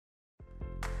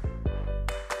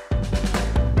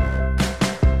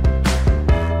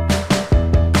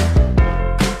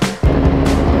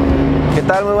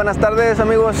tal? Muy buenas tardes,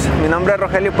 amigos. Mi nombre es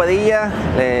Rogelio Padilla.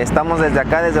 Estamos desde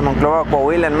acá, desde Monclova,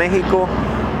 Coahuila, en México.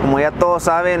 Como ya todos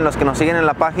saben, los que nos siguen en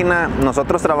la página,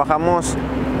 nosotros trabajamos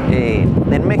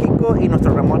en México y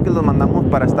nuestros remolques los mandamos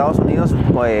para Estados Unidos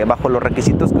bajo los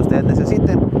requisitos que ustedes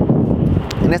necesiten.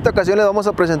 En esta ocasión les vamos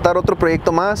a presentar otro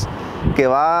proyecto más que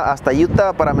va hasta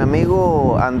Utah para mi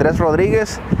amigo Andrés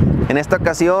Rodríguez. En esta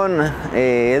ocasión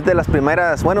es de las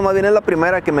primeras, bueno, más bien es la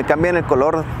primera que me cambian el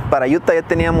color para Utah. Ya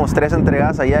teníamos 3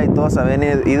 entregadas allá y todas habían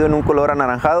ido en un color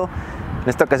anaranjado. En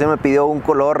esta ocasión me pidió un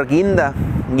color guinda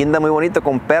muy bonito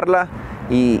con perla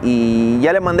y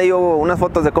ya le mandé yo unas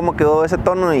fotos de cómo quedó ese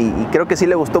tono y creo que sí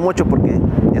le gustó mucho porque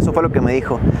eso fue lo que me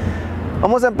dijo.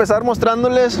 Vamos a empezar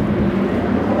mostrándoles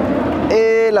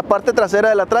la parte trasera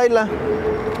de la traila.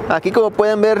 Aquí, como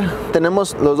pueden ver,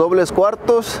 tenemos los dobles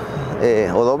cuartos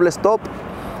o dobles top,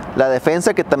 la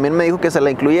defensa que también me dijo que se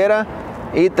la incluyera,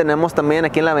 y tenemos también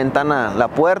aquí en la ventana la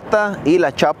puerta y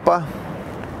la chapa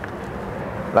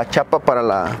para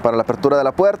la apertura de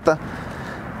la puerta.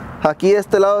 Aquí de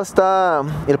este lado está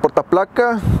el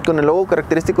portaplaca con el logo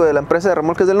característico de la empresa de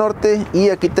Remolques del Norte,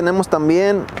 y aquí tenemos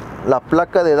también la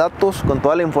placa de datos con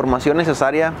toda la información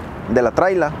necesaria de la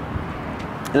traila.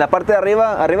 En la parte de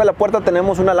arriba de la puerta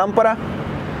tenemos una lámpara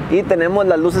y tenemos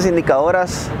las luces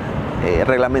indicadoras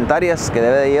reglamentarias que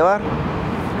debe de llevar.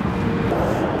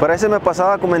 Por ahí se me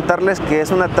pasaba a comentarles que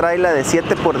es una traila de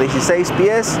 7 por 16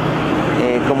 pies.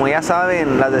 Como ya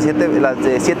saben, las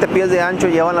de 7 pies de ancho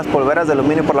llevan las polveras de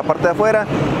aluminio por la parte de afuera.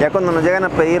 Ya cuando nos llegan a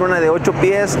pedir una de 8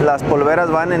 pies, las polveras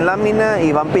van en lámina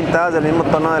y van pintadas del mismo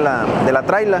tono de la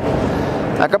traila.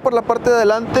 Acá por la parte de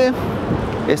adelante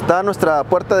está nuestra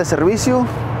puerta de servicio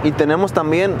y tenemos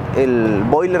también el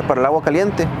boiler para el agua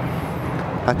caliente.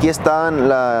 Aquí están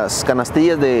las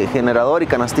canastillas de generador y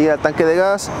canastilla de tanque de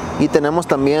gas, y tenemos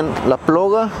también la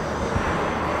ploga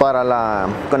para la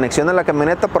conexión de la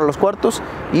camioneta para los cuartos,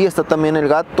 y está también el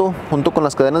gato junto con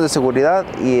las cadenas de seguridad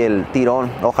y el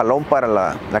tirón o jalón para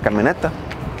la camioneta.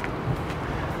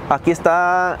 Aquí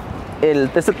está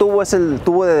este tubo, es el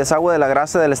tubo de desagüe de la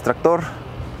grasa del extractor.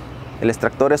 El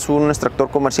extractor es un extractor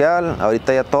comercial.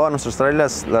 Ahorita ya todas nuestras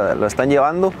trailers lo están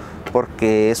llevando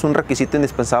porque es un requisito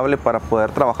indispensable para poder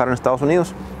trabajar en Estados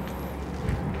Unidos.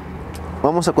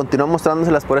 Vamos a continuar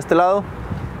mostrándoselas por este lado.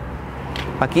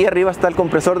 Aquí arriba está el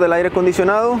compresor del aire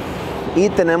acondicionado y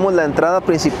tenemos la entrada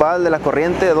principal de la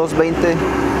corriente de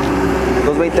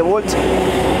 220 volts.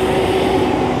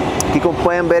 Aquí, como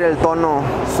pueden ver, el tono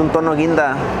es un tono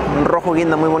guinda, un rojo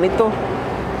guinda muy bonito.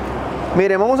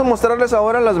 Miren, vamos a mostrarles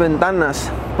ahora las ventanas,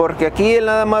 porque aquí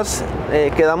nada más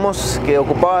quedamos que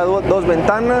ocupaba 2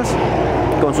 ventanas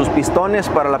con sus pistones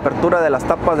para la apertura de las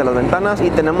tapas de las ventanas, y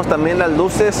tenemos también las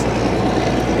luces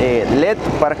LED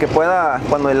para que pueda,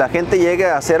 cuando la gente llegue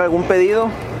a hacer algún pedido,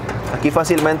 aquí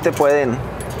fácilmente pueden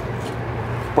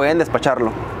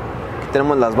despacharlo. Aquí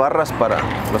tenemos las barras para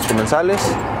los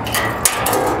comensales,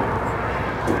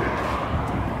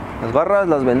 las barras,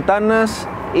 las ventanas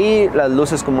y las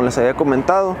luces, como les había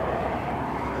comentado.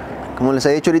 Como les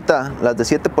he dicho ahorita, las de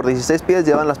 7 por 16 pies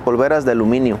llevan las polveras de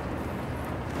aluminio.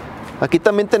 Aquí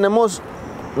también tenemos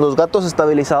los gatos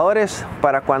estabilizadores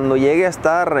para cuando llegue a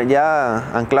estar ya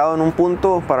anclado en un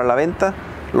punto para la venta,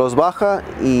 los baja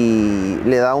y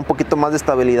le da un poquito más de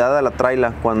estabilidad a la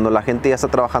traila cuando la gente ya está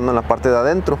trabajando en la parte de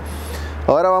adentro.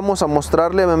 Ahora vamos a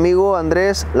mostrarle a mi amigo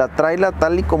Andrés la traila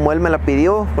tal y como él me la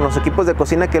pidió, con los equipos de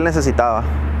cocina que él necesitaba.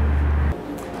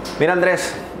 Mira,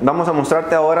 Andrés, vamos a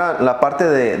mostrarte ahora la parte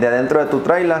de adentro de tu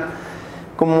traila.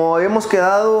 Como habíamos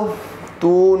quedado,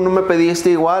 tú no me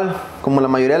pediste, igual como la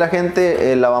mayoría de la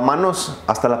gente, el lavamanos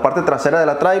hasta la parte trasera de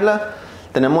la traila.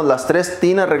 Tenemos las 3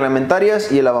 tinas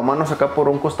reglamentarias y el lavamanos acá por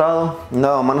un costado, un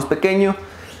lavamanos pequeño.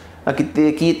 Aquí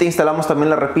te instalamos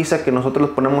también la repisa que nosotros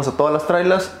les ponemos a todas las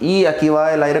trailas, y aquí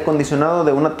va el aire acondicionado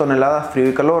de 1 tonelada frío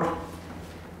y calor.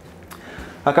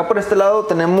 Acá por este lado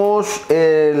tenemos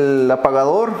el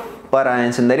apagador para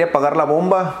encender y apagar la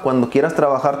bomba. Cuando quieras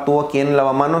trabajar tú aquí en el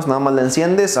lavamanos, nada más le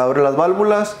enciendes, abre las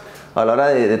válvulas, a la hora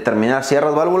de terminar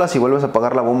cierras válvulas y vuelves a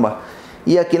apagar la bomba.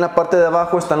 Y aquí en la parte de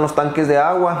abajo están los tanques de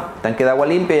agua, tanque de agua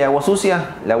limpia y agua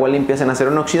sucia. El agua limpia es en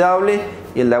acero inoxidable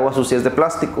y el de agua sucia es de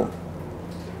plástico.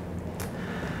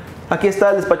 Aquí está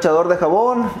el despachador de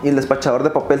jabón y el despachador de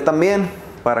papel también,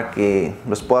 para que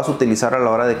los puedas utilizar a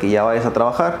la hora de que ya vayas a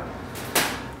trabajar.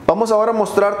 Vamos ahora a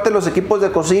mostrarte los equipos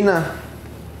de cocina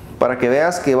para que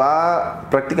veas que va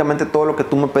prácticamente todo lo que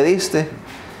tú me pediste.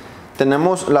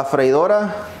 Tenemos la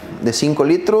freidora de 5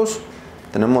 litros,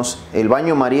 tenemos el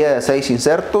baño María de 6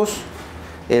 insertos,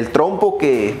 el trompo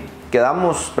que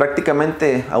quedamos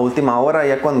prácticamente a última hora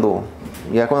ya cuando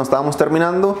estábamos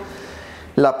terminando,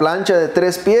 la plancha de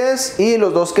 3 pies y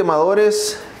los 2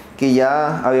 quemadores que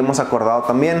ya habíamos acordado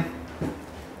también.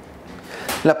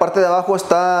 En la parte de abajo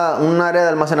está un área de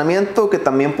almacenamiento que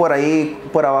también por ahí,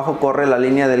 por abajo corre la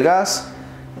línea del gas.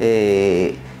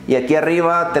 Y aquí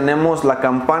arriba tenemos la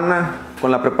campana con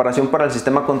la preparación para el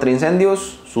sistema contra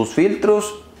incendios, sus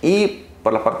filtros, y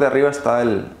por la parte de arriba está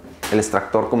el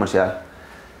extractor comercial.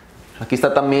 Aquí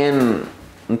está también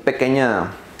un pequeño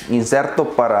inserto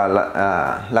para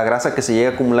la grasa que se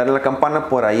llega a acumular en la campana.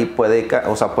 Por ahí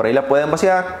por ahí la pueden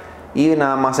vaciar y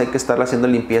nada más hay que estar haciendo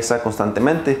limpieza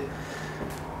constantemente.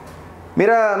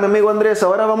 Mira, mi amigo Andrés,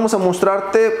 ahora vamos a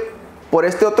mostrarte por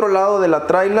este otro lado de la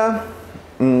traila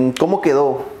cómo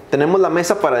quedó. Tenemos la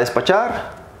mesa para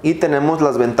despachar y tenemos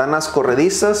las ventanas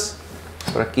corredizas.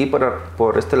 Por aquí,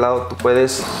 por este lado, tú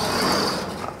puedes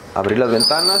abrir las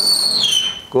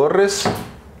ventanas, corres.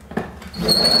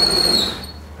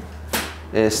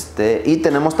 Y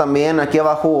tenemos también aquí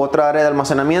abajo otra área de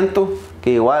almacenamiento que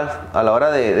igual a la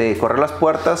hora de correr las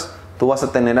puertas tú vas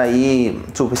a tener ahí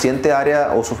suficiente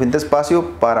área o suficiente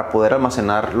espacio para poder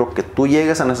almacenar lo que tú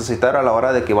llegues a necesitar a la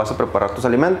hora de que vas a preparar tus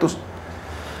alimentos.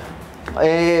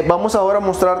 Vamos ahora a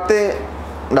mostrarte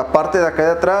la parte de acá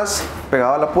de atrás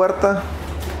pegada a la puerta.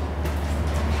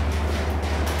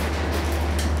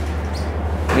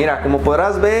 Mira, como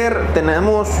podrás ver,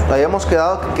 habíamos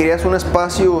quedado que querías un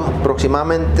espacio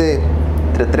aproximadamente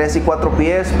entre 3 y 4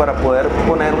 pies para poder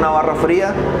poner una barra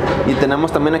fría, y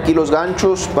tenemos también aquí los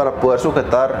ganchos para poder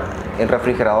sujetar el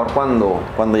refrigerador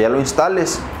cuando ya lo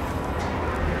instales.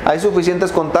 Hay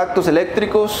suficientes contactos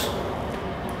eléctricos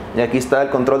y aquí está el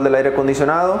control del aire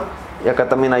acondicionado, y acá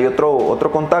también hay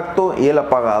otro contacto y el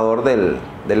apagador del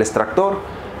extractor.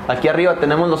 Aquí arriba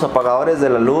tenemos los apagadores de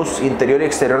la luz interior y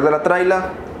exterior de la traila,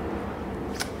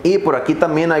 y por aquí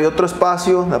también hay otro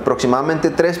espacio de aproximadamente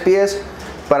 3 pies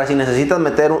para si necesitas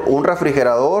meter un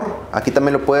refrigerador. Aquí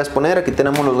también lo puedes poner. Aquí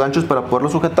tenemos los ganchos para poderlo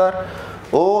sujetar,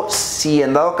 o si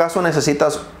en dado caso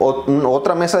necesitas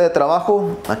otra mesa de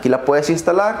trabajo, aquí la puedes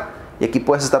instalar y aquí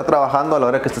puedes estar trabajando a la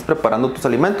hora que estés preparando tus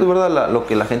alimentos, ¿verdad? Lo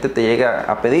que la gente te llega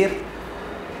a pedir.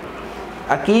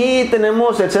 Aquí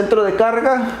tenemos el centro de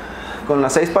carga con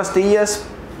las 6 pastillas,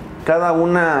 cada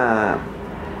una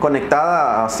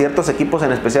conectada a ciertos equipos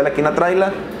en especial aquí en la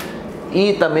traila.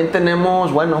 Y también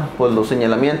tenemos, bueno, pues los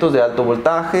señalamientos de alto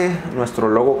voltaje, nuestro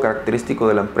logo característico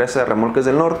de la empresa de Remolques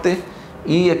del Norte,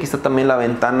 y aquí está también la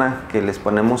ventana que les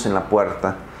ponemos en la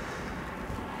puerta.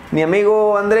 Mi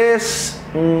amigo Andrés,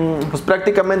 pues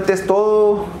prácticamente es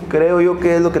todo. Creo yo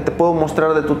que es lo que te puedo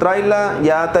mostrar de tu traila.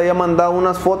 Ya te había mandado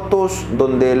unas fotos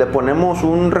donde le ponemos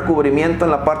un recubrimiento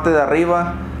en la parte de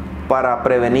arriba para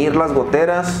prevenir las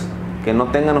goteras, que no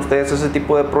tengan ustedes ese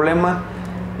tipo de problema.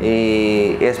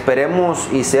 Esperemos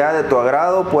y sea de tu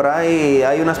agrado. Por ahí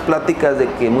hay unas pláticas de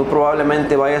que muy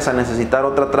probablemente vayas a necesitar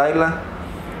otra traila.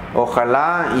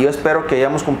 Ojalá, y yo espero que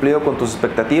hayamos cumplido con tus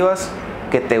expectativas,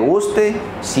 que te guste.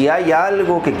 Si hay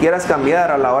algo que quieras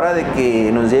cambiar a la hora de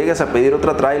que nos llegues a pedir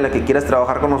otra traila, que quieras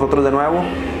trabajar con nosotros de nuevo,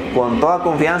 con toda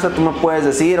confianza tú me puedes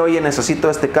decir: oye, necesito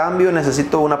este cambio,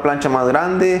 necesito una plancha más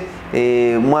grande,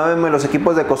 muéveme los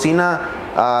equipos de cocina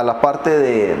a la parte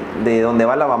de donde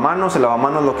va el lavamanos. El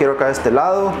lavamanos lo quiero acá de este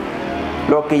lado.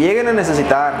 Lo que lleguen a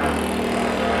necesitar,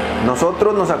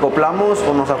 nosotros nos acoplamos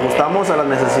o nos ajustamos a las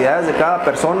necesidades de cada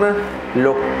persona,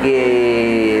 lo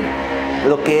que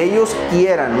ellos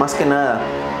quieran, más que nada.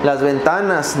 Las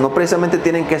ventanas no precisamente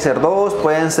tienen que ser 2,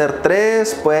 pueden ser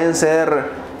 3, pueden ser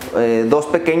 2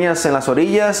 pequeñas en las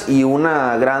orillas y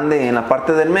una grande en la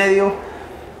parte del medio,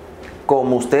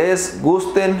 como ustedes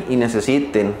gusten y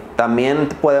necesiten. También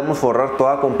podemos forrar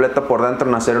toda completa por dentro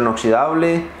en acero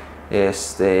inoxidable.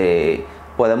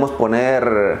 Podemos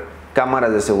poner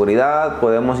cámaras de seguridad,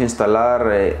 podemos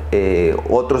instalar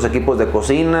otros equipos de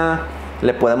cocina,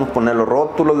 le podemos poner los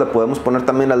rótulos, le podemos poner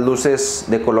también las luces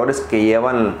de colores que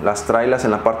llevan las trailas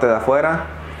en la parte de afuera.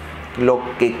 Lo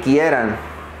que quieran,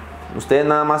 ustedes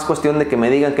nada más cuestión de que me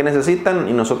digan qué necesitan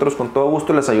y nosotros con todo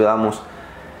gusto les ayudamos.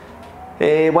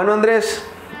 Bueno, Andrés,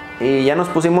 ya nos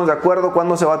pusimos de acuerdo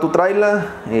cuándo se va tu traila.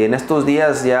 En estos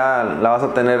días ya la vas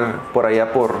a tener por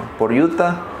allá por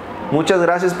Utah. Muchas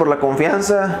gracias por la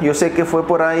confianza. Yo sé que fue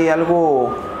por ahí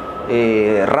algo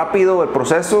rápido el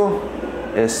proceso.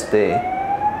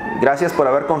 Gracias por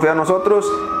haber confiado en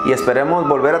nosotros y esperemos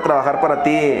volver a trabajar para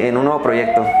ti en un nuevo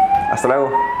proyecto. Hasta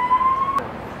luego.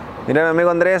 Mira, mi amigo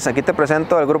Andrés, aquí te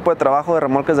presento al grupo de trabajo de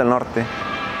Remolques del Norte.